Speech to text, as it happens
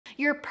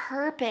Your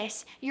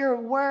purpose, your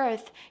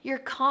worth, your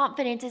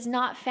confidence is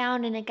not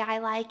found in a guy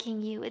liking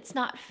you. It's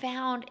not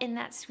found in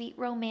that sweet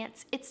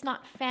romance. It's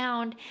not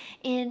found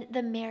in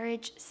the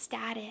marriage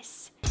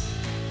status.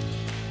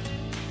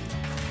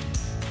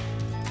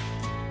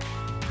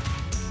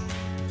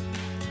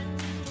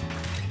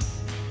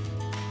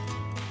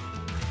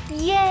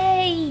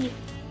 Yay!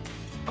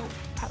 Oh,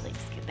 probably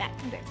just get back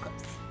very close.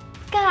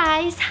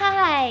 Guys,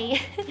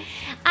 hi!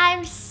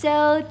 I'm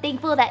so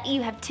thankful that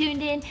you have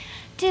tuned in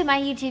to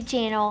my YouTube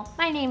channel.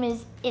 My name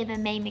is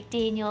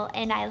McDaniel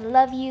and I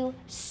love you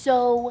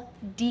so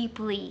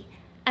deeply.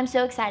 I'm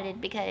so excited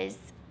because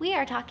we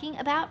are talking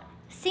about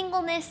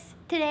singleness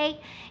today,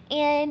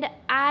 and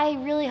I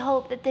really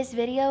hope that this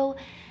video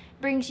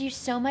brings you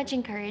so much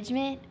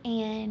encouragement,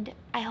 and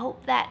I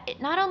hope that it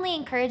not only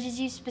encourages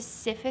you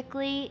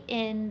specifically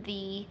in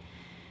the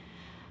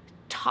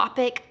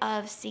topic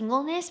of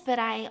singleness, but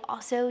I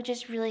also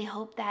just really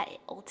hope that it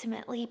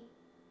ultimately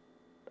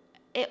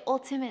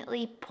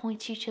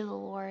points you to the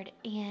Lord,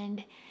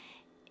 and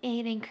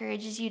it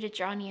encourages you to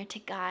draw near to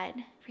God,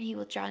 for He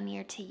will draw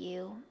near to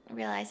you,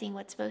 realizing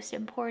what's most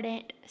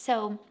important.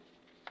 So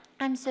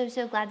I'm so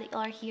glad that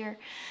y'all are here.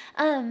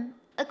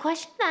 A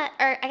question that,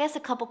 or I guess a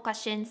couple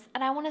questions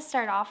that I want to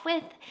start off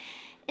with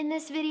in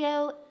this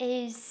video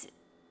is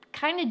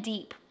kind of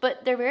deep,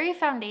 but they're very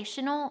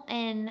foundational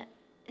and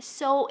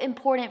so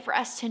important for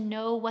us to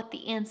know what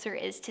the answer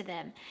is to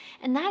them.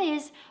 And that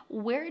is,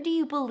 where do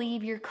you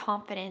believe your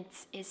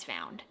confidence is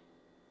found?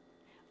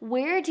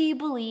 Where do you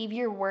believe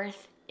your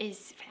worth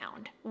is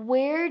found?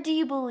 Where do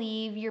you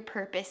believe your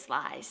purpose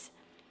lies?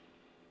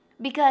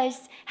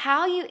 Because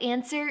how you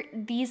answer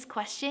these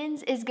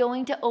questions is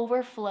going to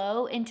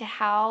overflow into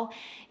how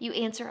you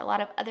answer a lot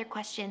of other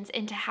questions,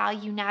 into how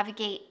you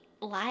navigate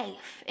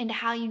life, into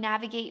how you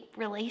navigate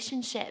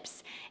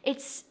relationships.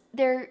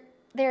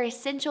 They're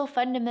essential,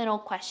 fundamental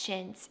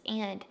questions.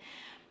 And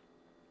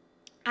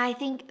I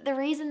think the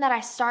reason that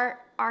I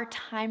start our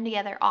time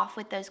together off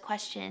with those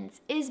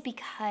questions is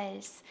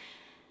because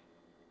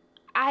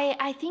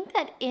I think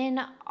that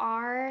in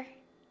our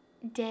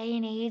day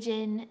and age,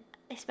 and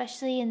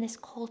especially in this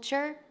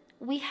culture,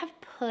 we have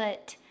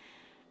put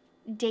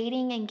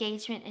dating,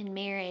 engagement, and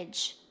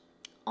marriage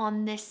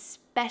on this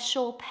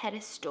special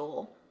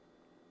pedestal.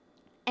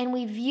 And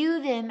we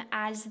view them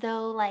as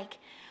though, like,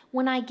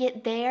 when I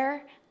get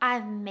there,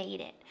 I've made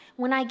it.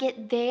 When I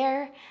get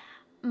there,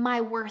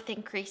 my worth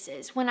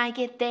increases. When I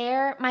get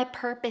there, my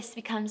purpose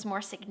becomes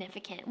more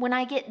significant. When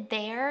I get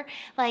there,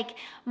 like,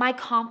 my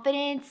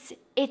confidence,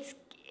 it's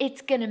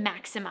gonna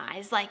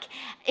maximize. Like,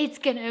 it's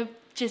gonna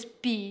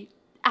just be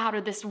out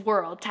of this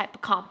world type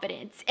of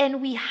confidence.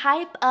 And we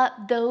hype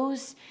up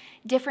those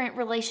different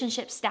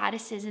relationship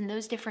statuses and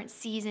those different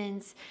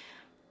seasons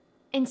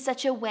in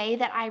such a way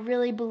that I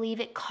really believe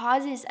it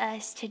causes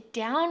us to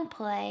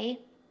downplay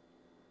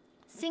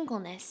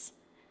singleness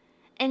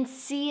and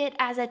see it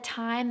as a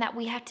time that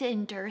we have to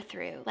endure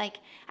through. Like,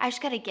 I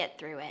just got to get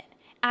through it.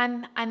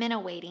 I'm in a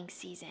waiting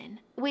season,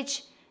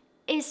 which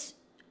is,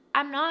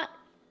 I'm not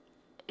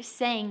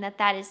saying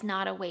that is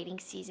not a waiting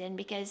season,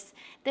 because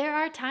there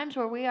are times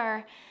where we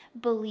are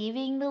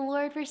believing the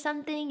Lord for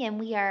something, and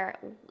we are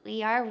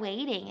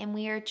waiting, and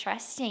we are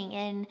trusting,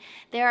 and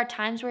there are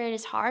times where it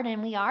is hard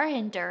and we are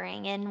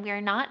enduring, and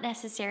we're not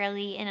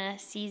necessarily in a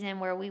season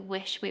where we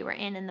wish we were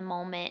in the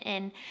moment.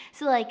 And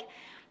so, like,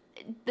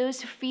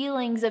 those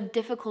feelings of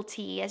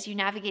difficulty as you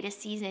navigate a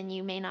season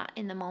you may not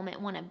in the moment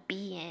want to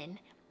be in,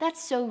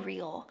 that's so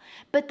real.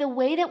 But the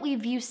way that we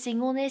view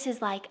singleness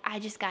is like, I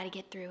just got to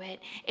get through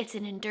it. It's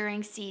an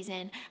enduring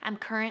season. I'm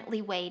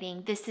currently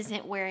waiting. This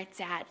isn't where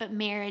it's at, but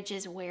marriage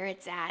is where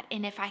it's at.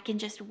 And if I can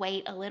just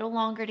wait a little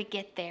longer to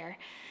get there,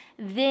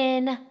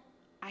 then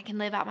I can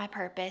live out my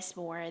purpose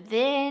more.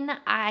 Then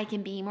I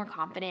can be more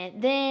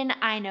confident. Then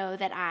I know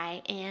that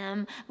I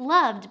am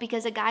loved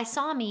because a guy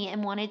saw me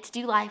and wanted to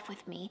do life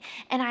with me.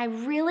 And I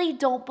really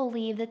don't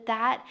believe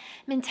that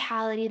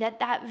mentality,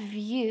 that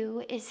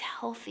view is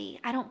healthy.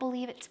 I don't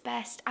believe it's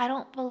best. I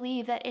don't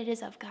believe that it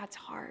is of God's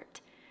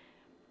heart.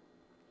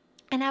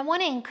 And I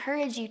want to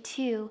encourage you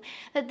too,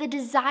 that the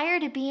desire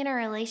to be in a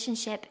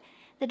relationship,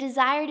 the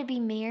desire to be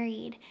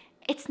married,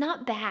 it's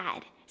not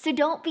bad. So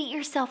don't beat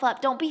yourself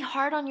up. Don't be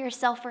hard on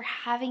yourself for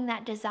having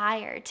that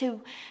desire,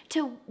 to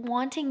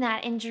wanting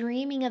that and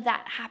dreaming of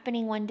that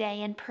happening one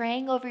day and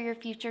praying over your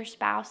future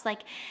spouse.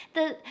 Like,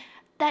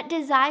 that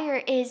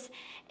desire is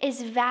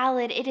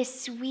valid. It is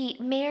sweet.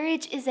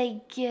 Marriage is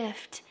a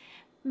gift.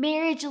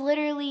 Marriage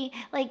literally,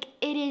 like,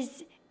 it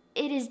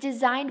is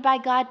designed by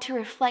God to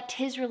reflect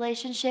His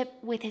relationship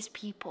with His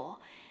people.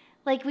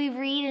 Like we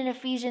read in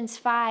Ephesians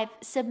 5,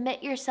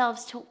 submit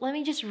yourselves to, let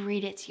me just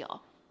read it to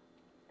y'all.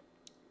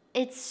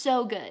 It's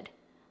so good.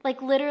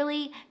 Like,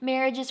 literally,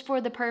 marriage is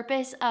for the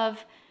purpose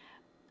of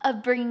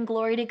bringing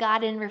glory to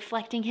God and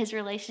reflecting His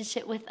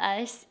relationship with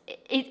us.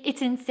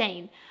 It's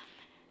insane.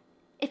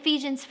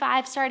 Ephesians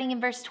 5, starting in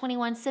verse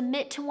 21,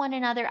 submit to one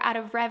another out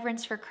of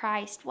reverence for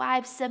Christ.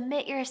 Wives,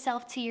 submit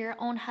yourself to your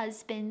own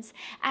husbands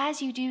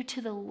as you do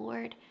to the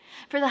Lord.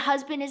 For the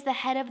husband is the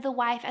head of the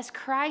wife, as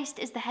Christ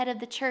is the head of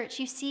the church.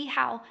 You see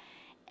how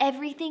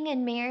everything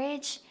in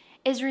marriage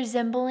is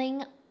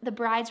resembling the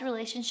bride's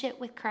relationship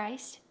with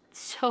Christ?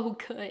 So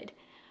good.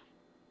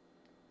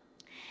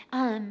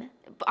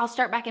 I'll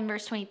start back in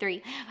verse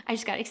 23. I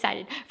just got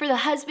excited. For the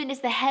husband is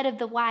the head of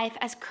the wife,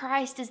 as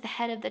Christ is the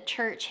head of the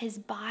church, his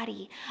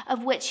body,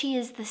 of which he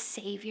is the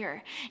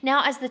Savior.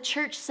 Now, as the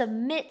church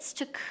submits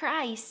to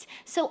Christ,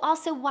 so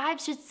also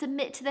wives should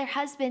submit to their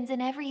husbands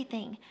in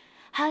everything.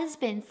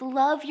 Husbands,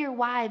 love your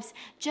wives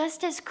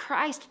just as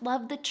Christ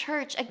loved the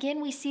church.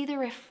 Again, we see the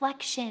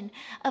reflection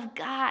of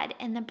God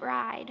and the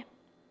bride.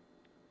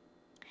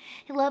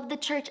 He loved the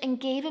church and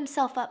gave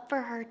himself up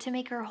for her to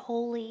make her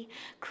holy,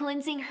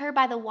 cleansing her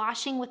by the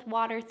washing with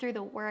water through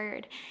the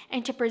word,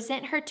 and to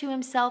present her to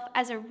himself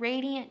as a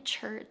radiant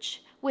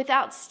church,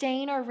 without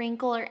stain or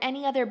wrinkle or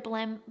any other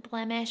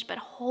blemish, but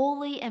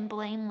holy and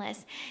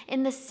blameless.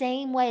 In the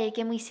same way,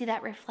 again, we see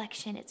that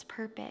reflection, its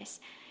purpose.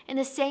 In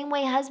the same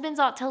way, husbands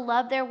ought to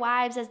love their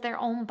wives as their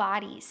own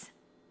bodies.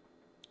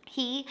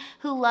 He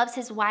who loves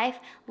his wife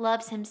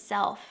loves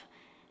himself.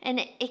 And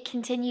it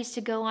continues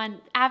to go on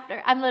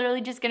after. I'm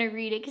literally just going to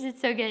read it because it's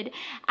so good.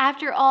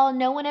 After all,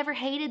 no one ever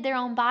hated their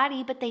own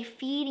body, but they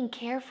feed and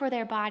care for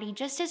their body,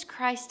 just as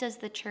Christ does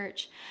the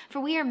church.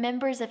 For we are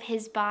members of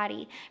his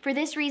body. For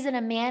this reason,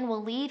 a man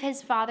will leave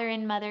his father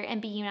and mother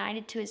and be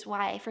united to his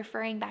wife,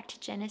 referring back to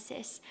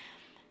Genesis.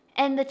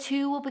 And the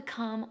two will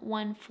become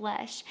one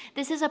flesh.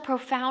 This is a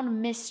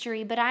profound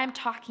mystery, but I am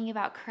talking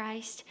about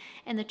Christ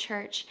and the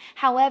church.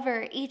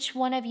 However, each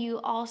one of you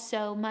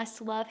also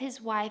must love his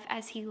wife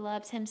as he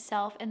loves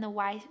himself, and the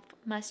wife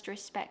must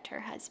respect her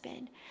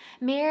husband.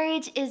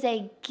 Marriage is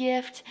a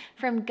gift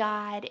from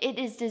God. It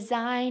is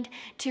designed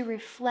to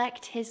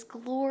reflect his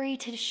glory,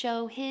 to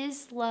show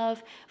his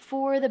love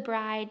for the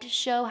bride, to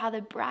show how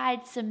the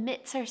bride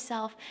submits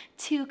herself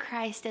to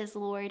Christ as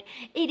Lord.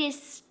 It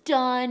is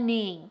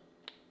stunning.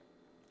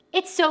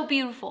 It's so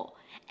beautiful.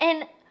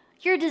 And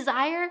your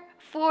desire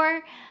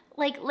for,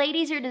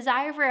 ladies, your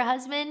desire for a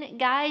husband,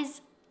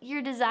 guys,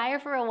 your desire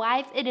for a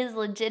wife, it is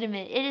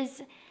legitimate.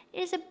 It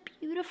is a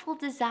beautiful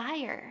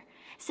desire.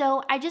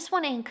 So I just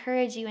want to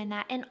encourage you in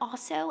that. And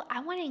also,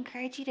 I want to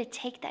encourage you to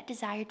take that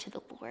desire to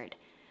the Lord.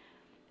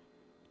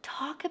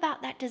 Talk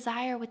about that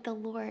desire with the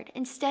Lord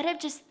instead of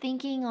just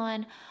thinking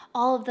on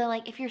all of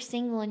the, if you're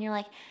single and you're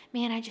like,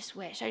 man, I just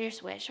wish,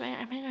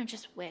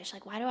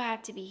 why do I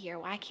have to be here?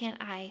 Why can't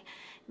I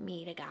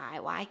meet a guy?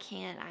 Why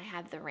can't I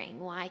have the ring?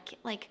 Why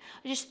can't,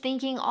 just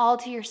thinking all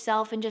to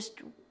yourself and just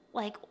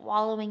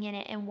wallowing in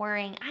it and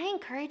worrying. I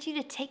encourage you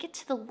to take it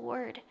to the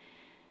Lord.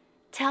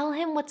 Tell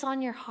him what's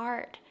on your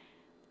heart.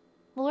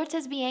 The Lord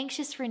says, be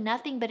anxious for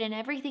nothing, but in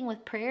everything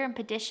with prayer and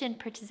petition,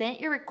 present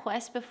your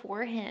requests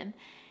before him.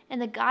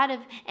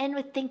 And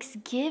with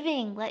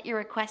thanksgiving, let your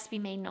requests be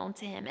made known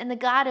to him. And the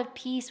God of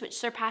peace, which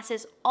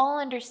surpasses all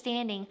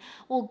understanding,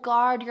 will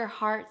guard your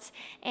hearts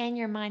and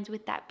your minds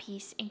with that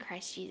peace in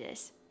Christ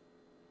Jesus.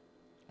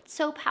 It's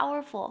so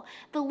powerful.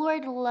 The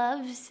Lord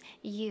loves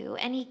you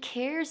and he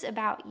cares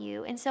about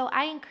you. And so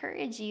I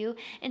encourage you,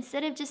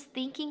 instead of just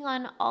thinking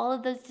on all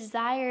of those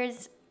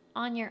desires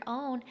on your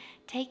own,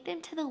 take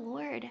them to the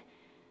Lord.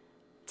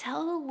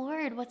 Tell the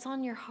Lord what's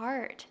on your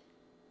heart.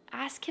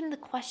 Ask him the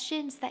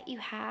questions that you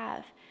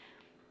have.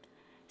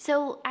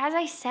 So, as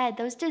I said,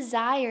 those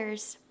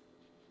desires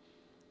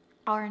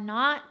are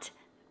not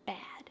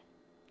bad.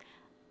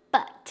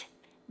 But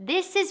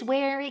this is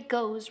where it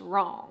goes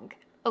wrong,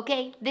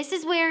 okay? This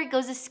is where it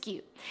goes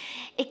askew.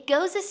 It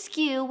goes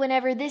askew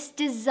whenever this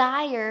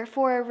desire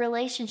for a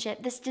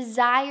relationship, this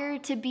desire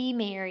to be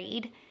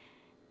married,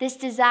 this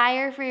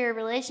desire for your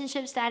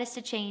relationship status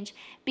to change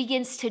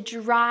begins to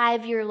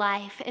drive your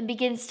life and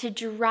begins to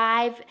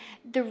drive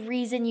the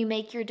reason you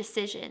make your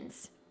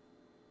decisions.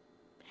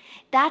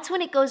 That's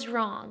when it goes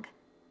wrong,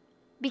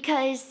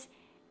 because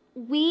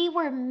we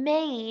were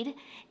made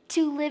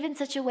to live in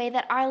such a way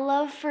that our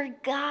love for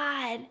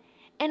God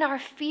and our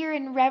fear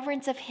and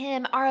reverence of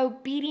him, our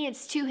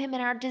obedience to him,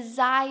 and our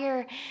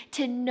desire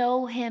to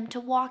know him, to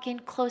walk in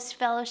close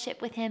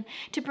fellowship with him,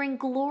 to bring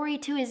glory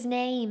to his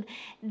name,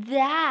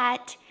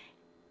 that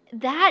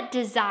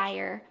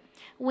desire,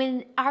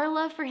 when our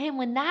love for him,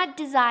 when that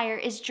desire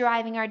is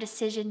driving our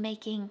decision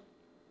making,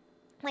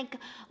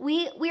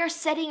 we are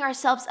setting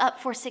ourselves up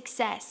for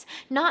success.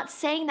 Not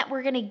saying that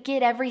we're going to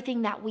get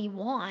everything that we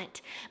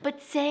want,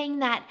 but saying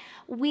that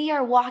we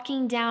are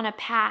walking down a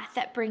path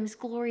that brings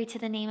glory to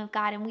the name of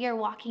God, and we are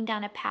walking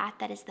down a path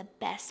that is the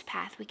best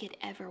path we could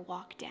ever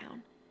walk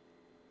down.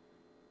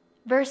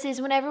 Versus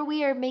whenever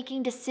we are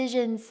making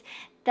decisions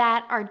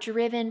that are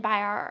driven by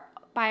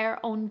our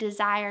own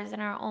desires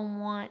and our own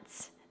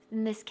wants,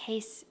 in this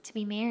case, to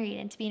be married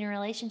and to be in a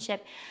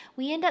relationship,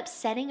 we end up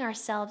setting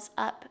ourselves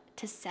up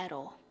to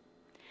settle.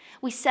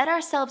 We set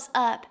ourselves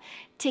up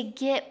to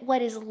get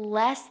what is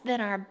less than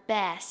our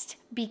best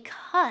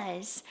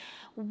because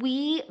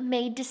We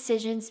made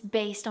decisions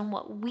based on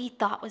what we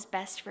thought was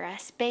best for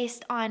us,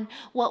 based on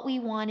what we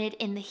wanted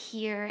in the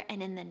here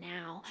and in the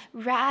now,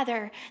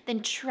 rather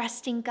than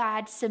trusting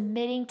God,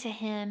 submitting to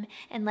Him,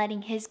 and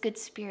letting His good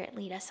Spirit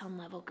lead us on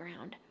level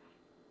ground.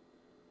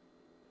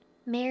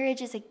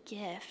 Marriage is a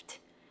gift,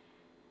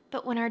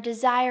 but when our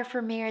desire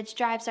for marriage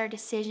drives our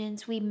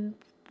decisions,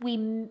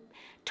 we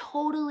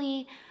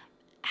totally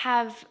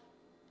have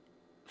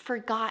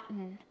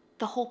forgotten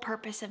the whole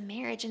purpose of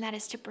marriage, and that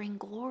is to bring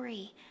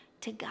glory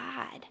to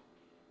God.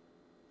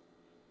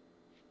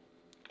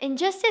 And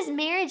just as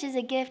marriage is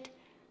a gift,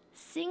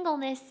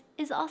 singleness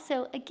is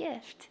also a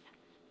gift.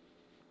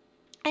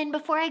 And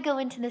before I go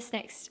into this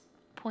next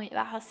point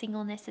about how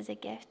singleness is a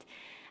gift,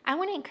 I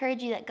want to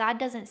encourage you that God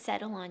doesn't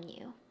settle on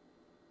you.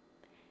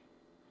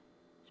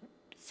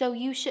 So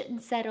you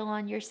shouldn't settle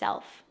on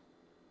yourself.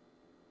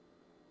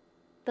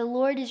 The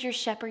Lord is your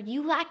shepherd.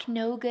 You lack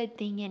no good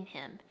thing in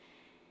Him.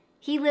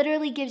 He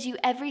literally gives you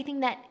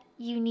everything that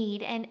you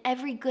need, and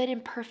every good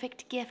and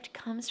perfect gift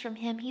comes from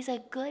Him. He's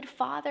a good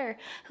Father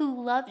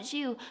who loves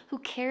you, who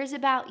cares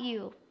about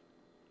you.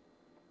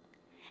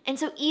 And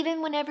so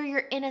even whenever you're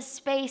in a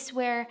space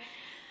where,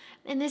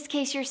 in this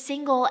case, you're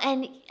single,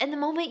 and in the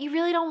moment you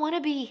really don't want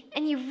to be,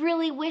 and you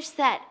really wish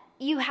that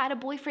you had a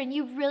boyfriend,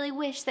 you really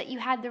wish that you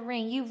had the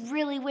ring, you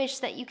really wish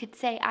that you could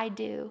say, I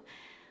do.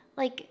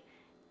 Like,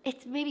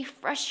 it's maybe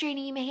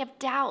frustrating. You may have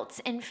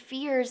doubts and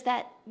fears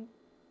that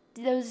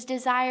those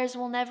desires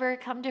will never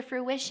come to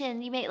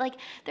fruition. You may,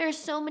 there are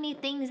so many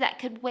things that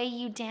could weigh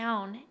you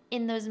down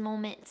in those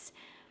moments.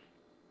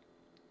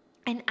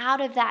 And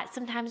out of that,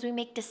 sometimes we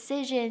make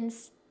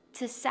decisions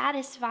to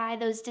satisfy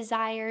those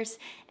desires,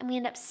 and we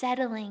end up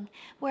settling.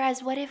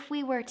 Whereas what if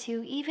we were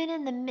to, even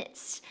in the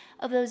midst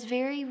of those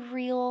very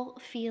real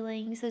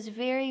feelings, those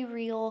very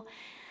real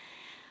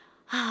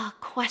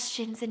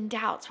questions and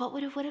doubts,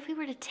 what if we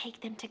were to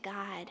take them to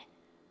God?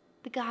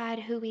 The God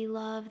who we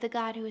love, the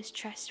God who is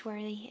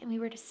trustworthy, and we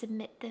were to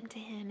submit them to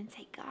Him and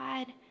say,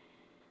 God,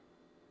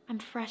 I'm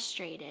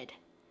frustrated.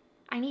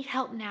 I need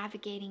help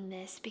navigating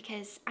this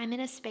because I'm in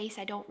a space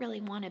I don't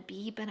really want to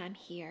be, but I'm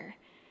here.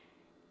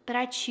 But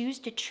I choose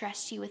to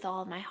trust you with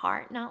all of my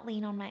heart, not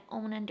lean on my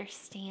own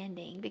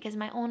understanding, because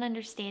my own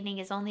understanding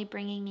is only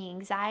bringing me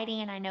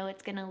anxiety, and I know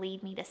it's going to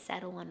lead me to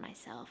settle on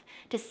myself,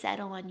 to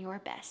settle on your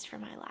best for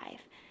my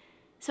life.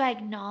 So I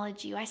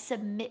acknowledge you. I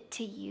submit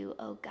to you,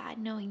 oh God,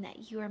 knowing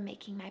that you are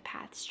making my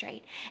path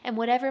straight. And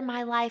whatever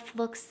my life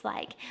looks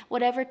like,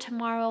 whatever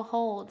tomorrow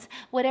holds,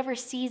 whatever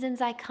seasons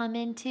I come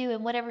into,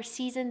 and whatever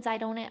seasons I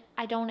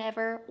don't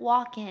ever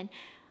walk in,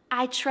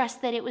 I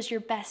trust that it was your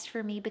best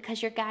for me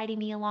because you're guiding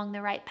me along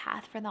the right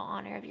path for the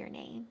honor of your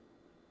name.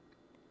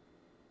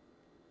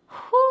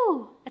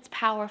 Whew, that's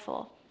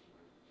powerful.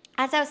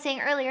 As I was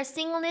saying earlier,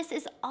 singleness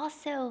is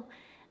also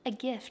a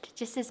gift,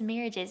 just as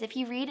marriage is. If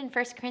you read in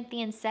 1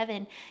 Corinthians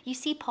 7, you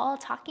see Paul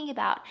talking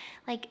about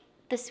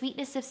the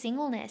sweetness of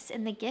singleness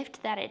and the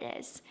gift that it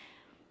is.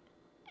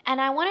 And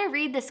I want to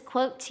read this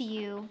quote to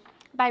you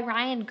by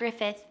Ryan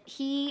Griffith.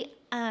 He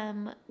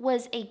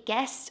was a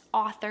guest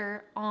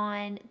author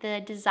on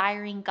the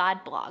Desiring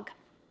God blog.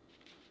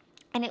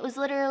 And it was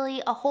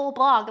literally a whole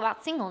blog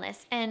about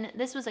singleness. And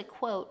this was a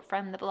quote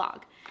from the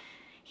blog.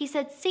 He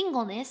said,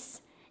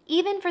 "Singleness,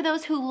 even for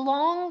those who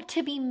long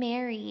to be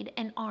married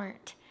and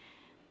aren't,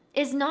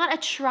 is not a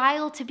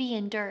trial to be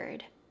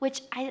endured,"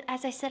 which,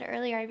 as I said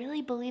earlier, I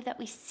really believe that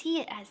we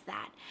see it as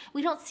that.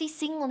 We don't see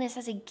singleness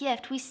as a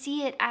gift. We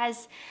see it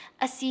as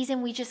a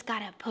season we just got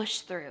to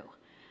push through.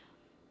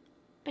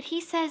 But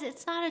he says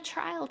it's not a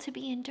trial to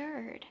be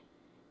endured.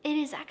 It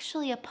is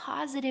actually a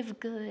positive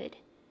good.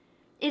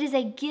 It is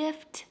a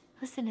gift.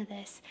 Listen to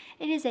this.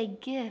 It is a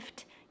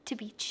gift to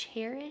be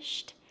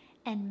cherished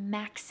and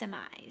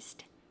maximized.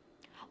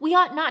 We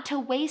ought not to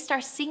waste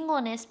our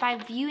singleness by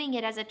viewing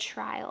it as a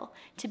trial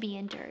to be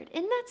endured.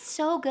 Isn't that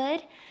so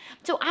good?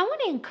 So I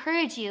want to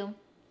encourage you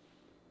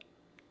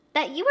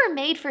that you were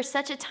made for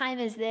such a time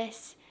as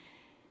this.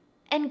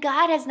 And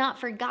God has not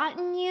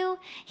forgotten you.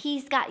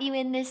 He's got you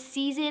in this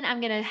season.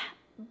 I'm going to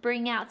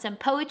bring out some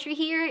poetry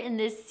here in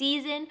this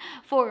season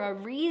for a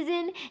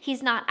reason.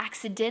 He's not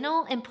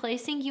accidental in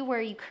placing you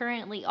where you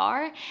currently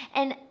are.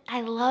 And I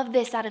love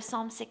this out of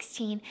Psalm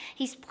 16.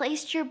 He's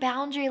placed your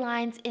boundary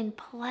lines in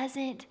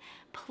pleasant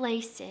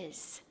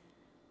places.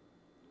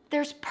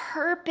 There's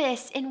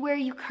purpose in where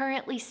you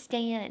currently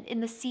stand, in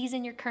the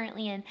season you're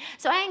currently in.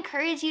 So I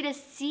encourage you to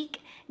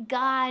seek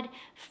God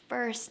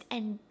first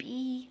and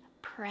be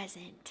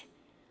present.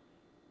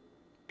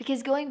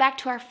 Because going back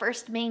to our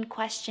first main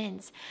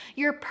questions,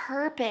 your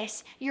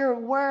purpose, your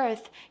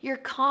worth, your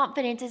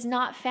confidence is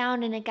not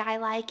found in a guy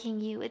liking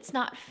you. It's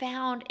not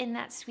found in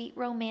that sweet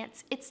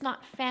romance. It's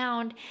not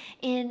found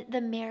in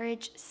the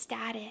marriage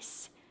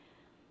status.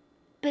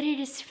 But it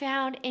is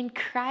found in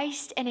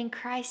Christ and in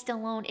Christ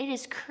alone. It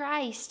is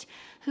Christ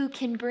who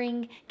can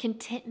bring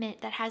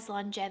contentment that has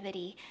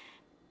longevity,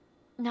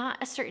 not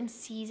a certain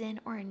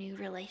season or a new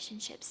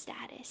relationship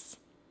status.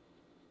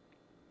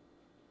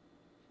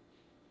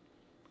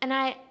 And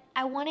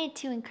I wanted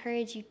to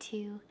encourage you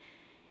too,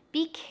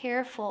 be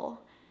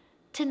careful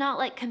to not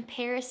let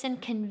comparison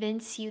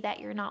convince you that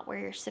you're not where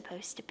you're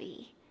supposed to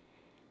be.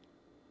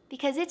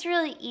 Because it's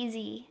really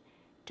easy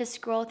to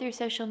scroll through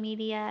social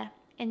media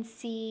and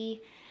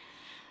see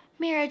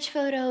marriage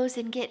photos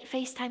and get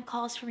FaceTime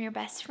calls from your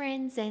best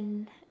friends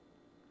and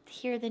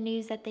hear the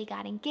news that they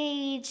got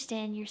engaged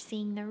and you're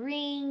seeing the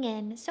ring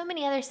and so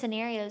many other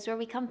scenarios where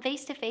we come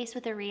face to face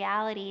with a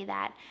reality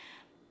that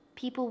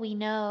people we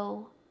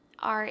know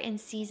are in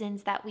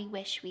seasons that we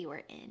wish we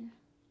were in.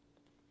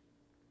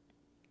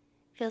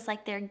 Feels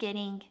like they're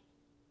getting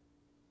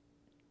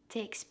to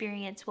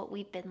experience what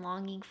we've been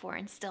longing for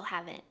and still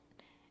haven't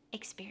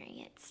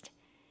experienced.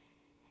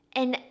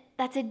 And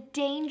that's a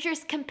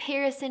dangerous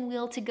comparison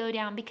wheel to go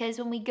down, because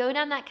when we go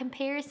down that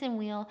comparison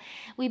wheel,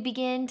 we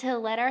begin to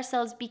let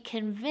ourselves be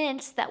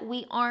convinced that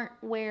we aren't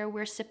where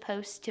we're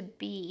supposed to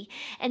be.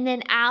 And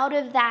then out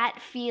of that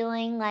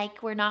feeling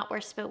like we're not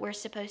where we're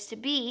supposed to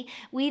be,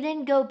 we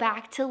then go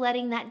back to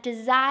letting that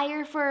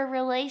desire for a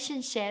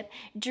relationship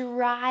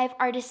drive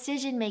our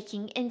decision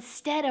making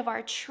instead of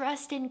our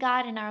trust in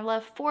God and our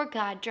love for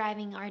God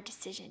driving our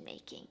decision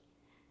making.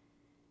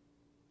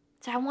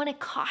 So I want to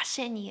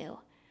caution you.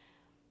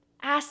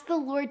 Ask the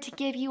Lord to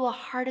give you a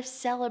heart of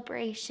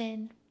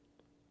celebration.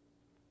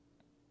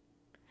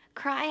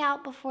 Cry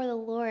out before the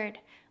Lord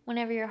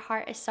whenever your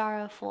heart is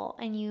sorrowful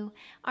and you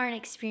aren't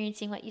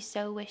experiencing what you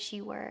so wish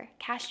you were.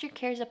 Cast your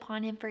cares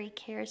upon Him, for He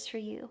cares for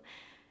you.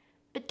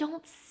 But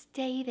don't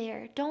stay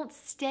there. Don't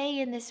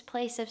stay in this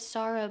place of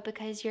sorrow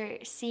because you're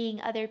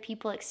seeing other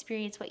people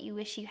experience what you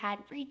wish you had.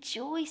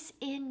 Rejoice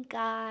in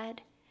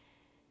God.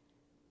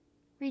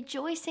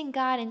 Rejoice in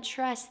God and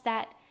trust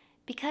that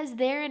because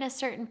they're in a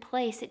certain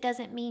place, it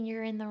doesn't mean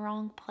you're in the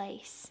wrong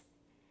place.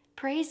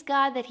 Praise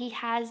God that He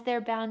has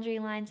their boundary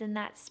lines in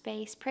that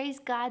space. Praise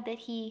God that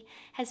He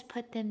has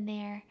put them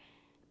there.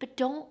 But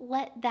don't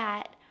let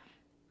that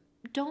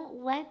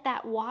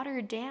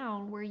water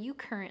down where you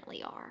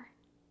currently are.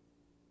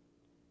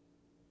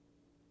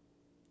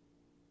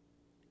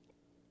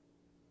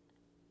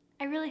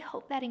 I really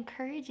hope that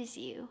encourages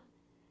you.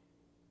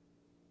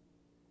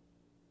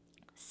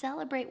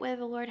 Celebrate where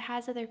the Lord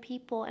has other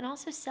people, and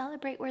also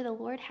celebrate where the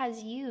Lord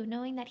has you,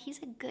 knowing that He's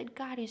a good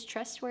God who's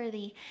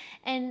trustworthy,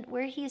 and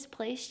where He has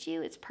placed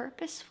you, it's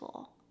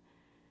purposeful.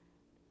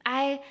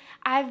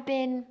 I've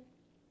been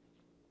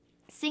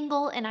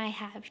single, and I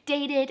have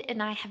dated,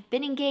 and I have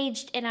been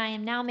engaged, and I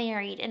am now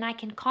married, and I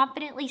can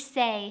confidently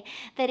say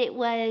that it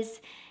was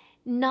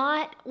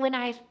not when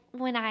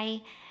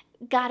I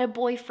got a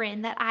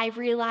boyfriend that I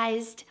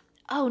realized,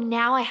 oh,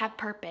 now I have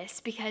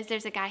purpose because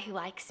there's a guy who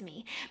likes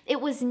me. It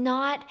was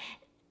not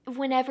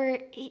whenever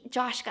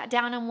Josh got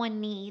down on one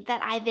knee that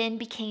I then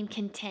became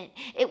content.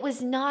 It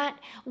was not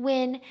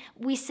when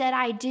we said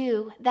I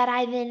do that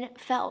I then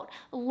felt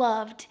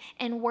loved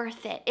and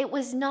worth it. It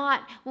was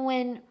not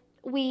when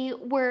we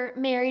were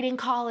married in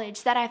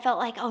college that I felt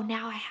like, oh,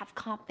 now I have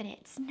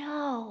confidence.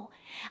 No,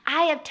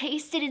 I have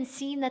tasted and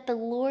seen that the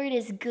Lord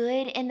is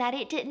good, and that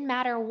it didn't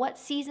matter what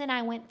season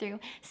I went through,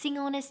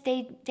 singleness,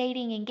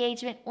 dating,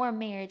 engagement, or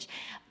marriage.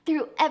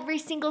 Through every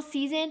single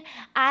season,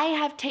 I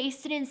have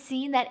tasted and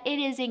seen that it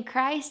is in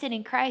Christ and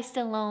in Christ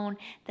alone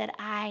that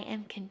I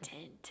am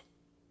content,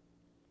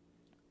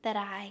 that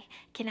I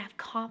can have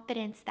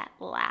confidence that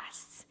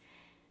lasts.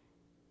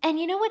 And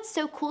you know what's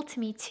so cool to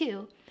me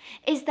too,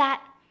 is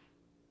that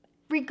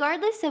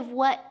regardless of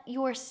what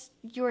your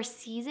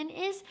season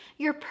is,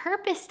 your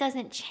purpose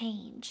doesn't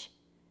change.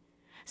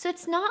 So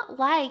it's not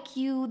like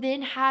you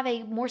then have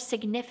a more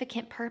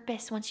significant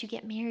purpose once you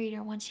get married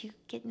or once you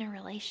get in a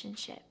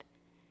relationship.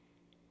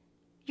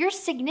 Your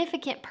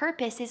significant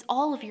purpose is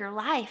all of your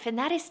life, and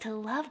that is to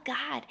love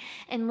God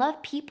and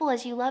love people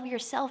as you love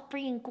yourself,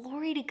 bringing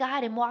glory to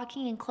God and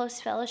walking in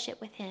close fellowship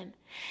with Him.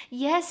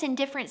 Yes, in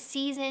different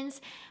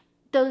seasons,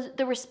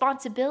 the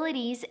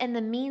responsibilities and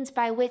the means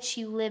by which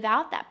you live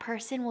out that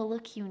person will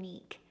look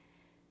unique.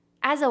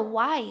 As a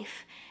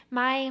wife,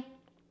 the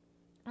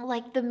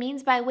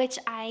means by which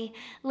I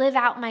live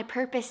out my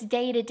purpose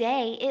day to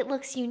day, it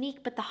looks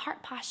unique, but the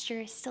heart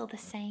posture is still the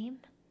same.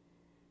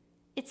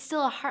 It's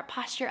still a heart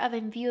posture of,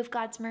 in view of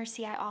God's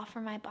mercy, I offer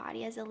my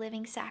body as a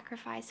living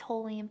sacrifice,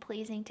 holy and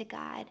pleasing to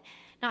God,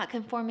 not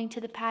conforming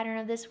to the pattern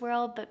of this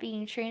world, but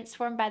being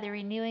transformed by the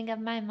renewing of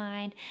my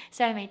mind,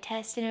 so I may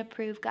test and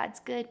approve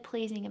God's good,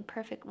 pleasing, and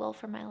perfect will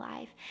for my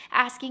life.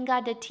 Asking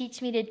God to teach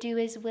me to do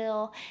His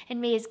will, and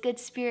may His good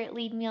Spirit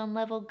lead me on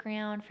level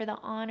ground for the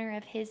honor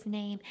of His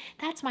name.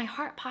 That's my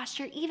heart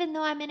posture, even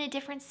though I'm in a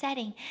different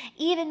setting,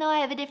 even though I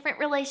have a different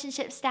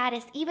relationship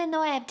status, even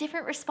though I have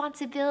different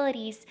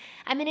responsibilities.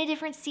 I'm in a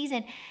different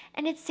season.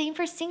 And it's same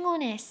for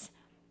singleness.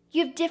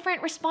 You have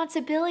different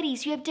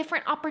responsibilities. You have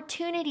different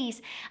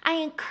opportunities. I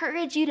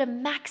encourage you to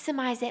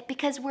maximize it,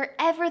 because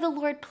wherever the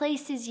Lord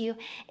places you,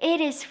 it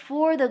is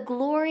for the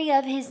glory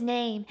of His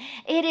name.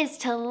 It is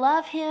to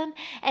love Him,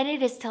 and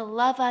it is to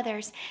love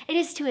others. It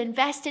is to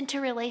invest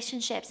into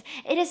relationships.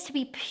 It is to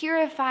be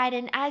purified,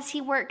 and as He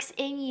works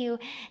in you,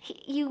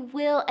 you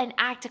will and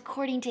act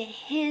according to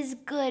His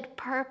good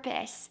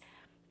purpose.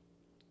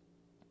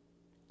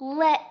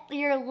 Let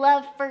your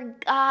love for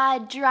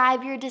God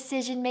drive your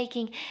decision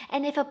making.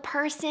 And if a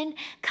person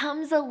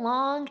comes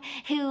along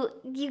who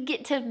you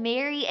get to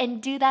marry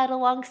and do that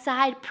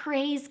alongside,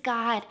 praise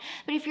God.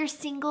 But if you're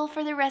single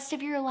for the rest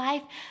of your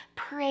life,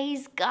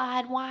 praise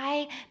God.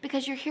 Why?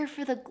 Because you're here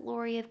for the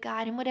glory of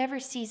God. And whatever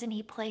season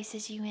He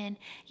places you in,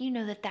 you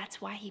know that that's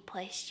why He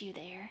placed you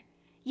there.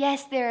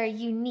 Yes, there are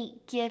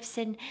unique gifts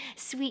and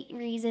sweet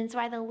reasons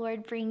why the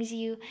Lord brings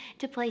you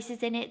to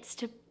places, and it's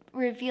to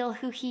reveal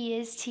who He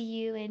is to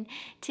you, and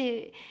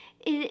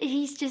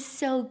He's just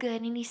so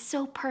good, and He's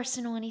so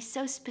personal, and He's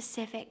so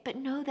specific. But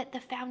know that the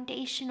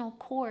foundational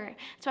core,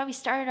 that's why we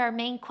started our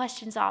main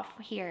questions off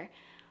here.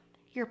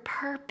 Your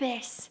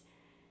purpose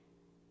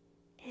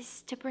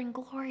is to bring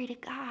glory to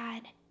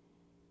God.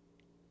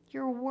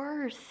 Your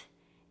worth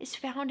is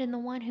found in the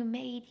one who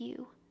made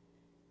you.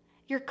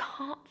 Your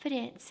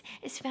confidence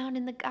is found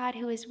in the God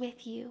who is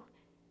with you.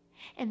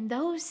 And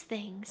those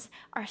things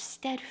are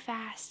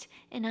steadfast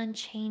and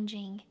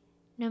unchanging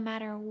no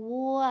matter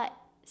what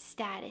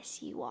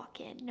status you walk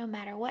in, no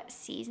matter what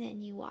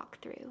season you walk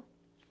through.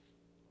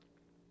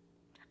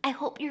 I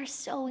hope you're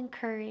so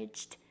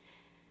encouraged.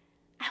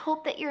 I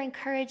hope that you're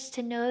encouraged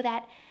to know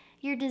that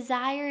your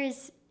desire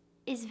is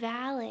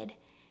valid.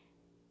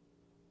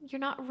 You're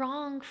not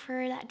wrong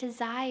for that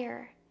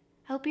desire.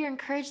 I hope you're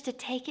encouraged to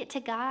take it to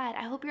God.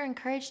 I hope you're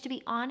encouraged to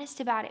be honest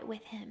about it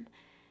with Him,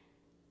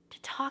 to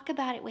talk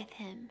about it with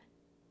Him.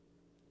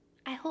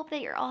 I hope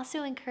that you're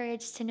also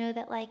encouraged to know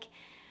that,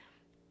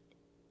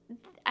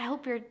 I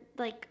hope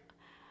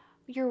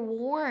you're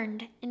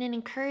warned in an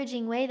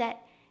encouraging way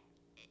that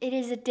it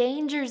is a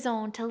danger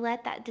zone to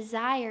let that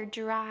desire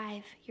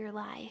drive your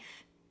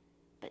life.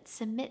 But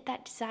submit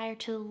that desire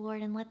to the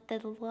Lord and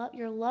let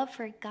your love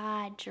for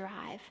God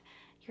drive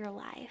your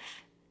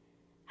life.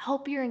 I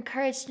hope you're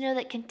encouraged to know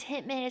that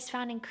contentment is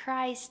found in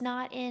Christ,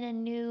 not in a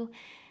new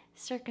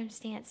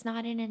circumstance,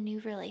 not in a new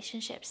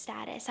relationship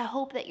status. I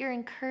hope that you're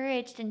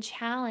encouraged and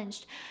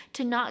challenged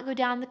to not go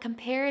down the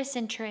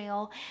comparison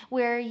trail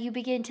where you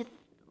begin to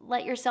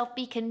let yourself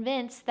be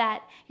convinced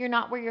that you're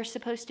not where you're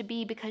supposed to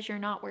be because you're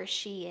not where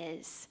she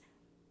is.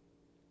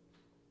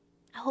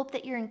 I hope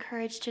that you're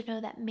encouraged to know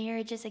that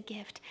marriage is a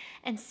gift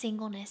and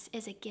singleness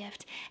is a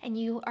gift, and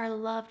you are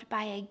loved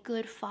by a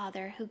good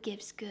Father who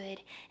gives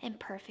good and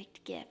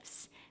perfect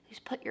gifts, who's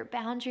put your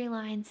boundary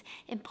lines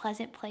in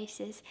pleasant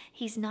places.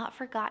 He's not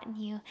forgotten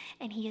you,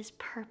 and He is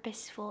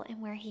purposeful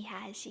in where He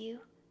has you.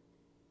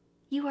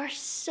 You are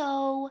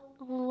so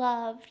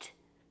loved,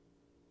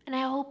 and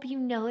I hope you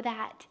know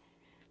that.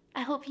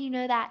 I hope you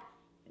know that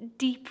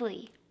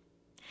deeply.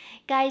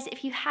 Guys,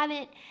 if you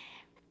haven't,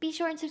 be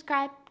sure and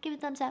subscribe, give it a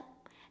thumbs up.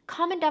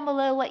 Comment down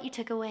below what you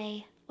took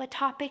away, what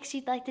topics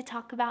you'd like to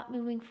talk about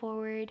moving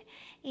forward.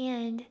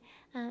 And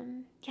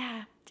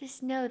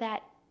just know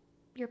that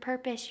your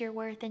purpose, your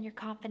worth, and your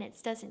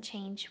confidence doesn't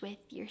change with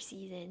your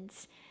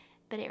seasons,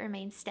 but it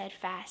remains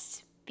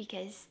steadfast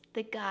because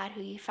the God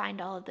who you find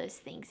all of those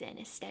things in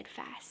is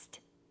steadfast.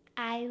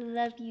 I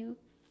love you.